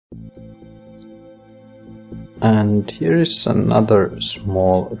And here is another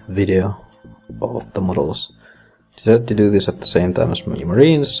small video of the models. Decided to do this at the same time as my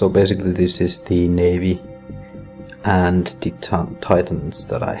Marines, so basically this is the Navy and the Titans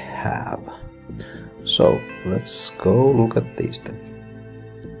that I have. So let's go look at these then.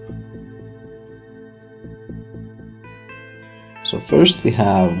 So first we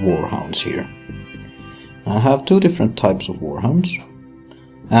have Warhounds here. I have two different types of Warhounds.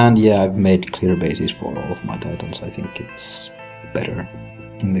 And yeah, I've made clear bases for all of my Titans. I think it's better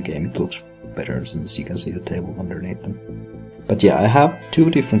in the game. It looks better since you can see the table underneath them. But yeah, I have two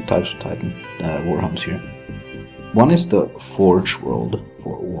different types of Titan Warhounds here. One is the Forge World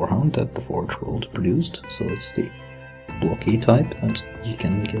for Warhound that the Forge World produced. So it's the blocky type that you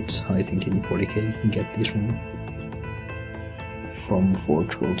can get, I think in 40k you can get these from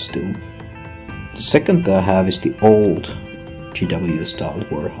Forge World still. The second that I have is the old GW style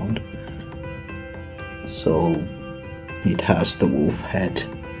Warhound. So it has the wolf's head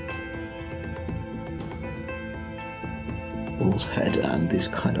and this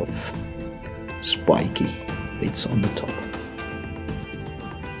kind of spiky bits on the top.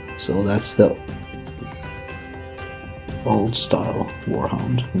 So that's the old style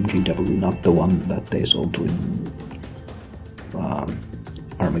Warhound from GW, not the one that they sold to in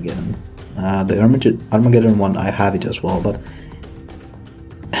Armageddon. The Armageddon one, I have it as well, but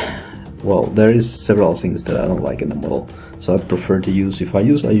well, there is several things that I don't like in the model, so I prefer to use, I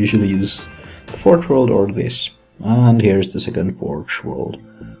usually use the Forge World or this. And here's the second Forge World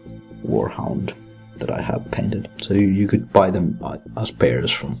Warhound that I have painted. So you could buy them as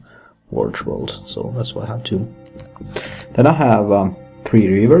pairs from Forge World, so that's why I have two. Then I have 3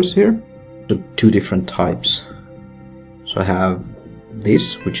 Reavers here, so 2 different types. So I have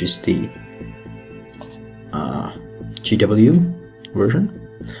this, which is the GW version.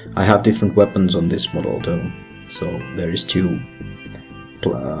 I have different weapons on this model too. So there is 2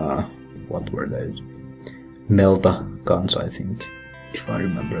 what were they? Melta guns, I think, if I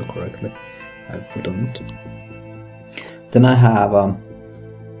remember correctly. I put on it. Then I have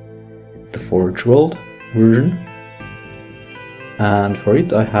the Forge World version, and for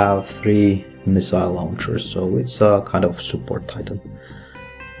it I have 3 missile launchers, so it's a kind of support Titan.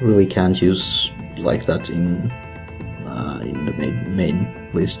 Really can't use like that in the main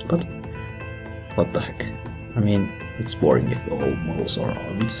list, but what the heck. I mean, it's boring if all models are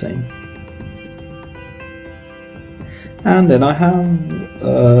the same. And then I have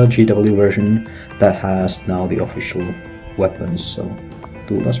a GW version that has now the official weapons, so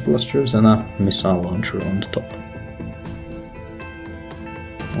 2 Dust Blasters and a missile launcher on the top.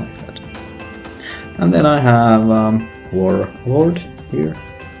 Like that. And then I have Warlord here.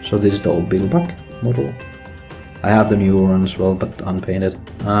 So this is the old Billback model. I have the newer one as well, but unpainted.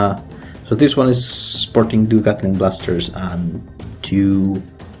 So this one is sporting 2 Gatling Blasters and 2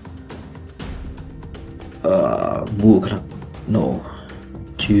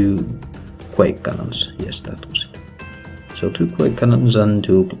 2 Quake Cannons. Yes, that was it. So 2 Quake Cannons and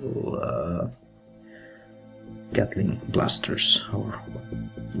 2 Gatling Blasters, or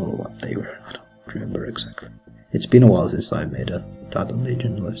what they were. I don't remember exactly. It's been a while since I made a Titan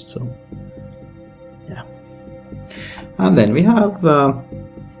Legion list, so yeah. And then we have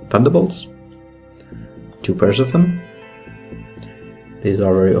Thunderbolts. 2 pairs of them. These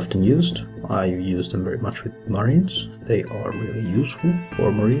are very often used. I use them very much with Marines. They are really useful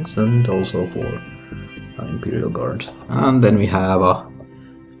for Marines and also for Imperial Guard. And then we have a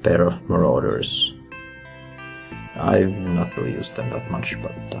pair of Marauders. I've not really used them that much,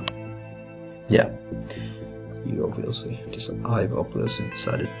 but yeah. I've obviously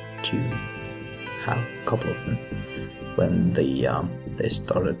decided to have a couple of them when they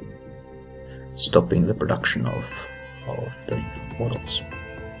started stopping the production of the models,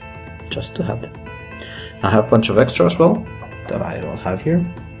 just to have them. I have a bunch of extra as well that I don't have here,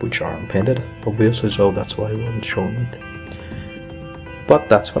 which are unpainted obviously, so that's why I wasn't showing it. But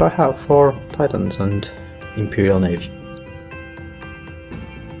that's what I have for Titans and Imperial Navy.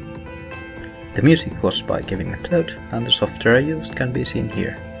 The music was by Kevin MacLeod, and the software I used can be seen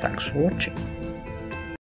here. Thanks for watching.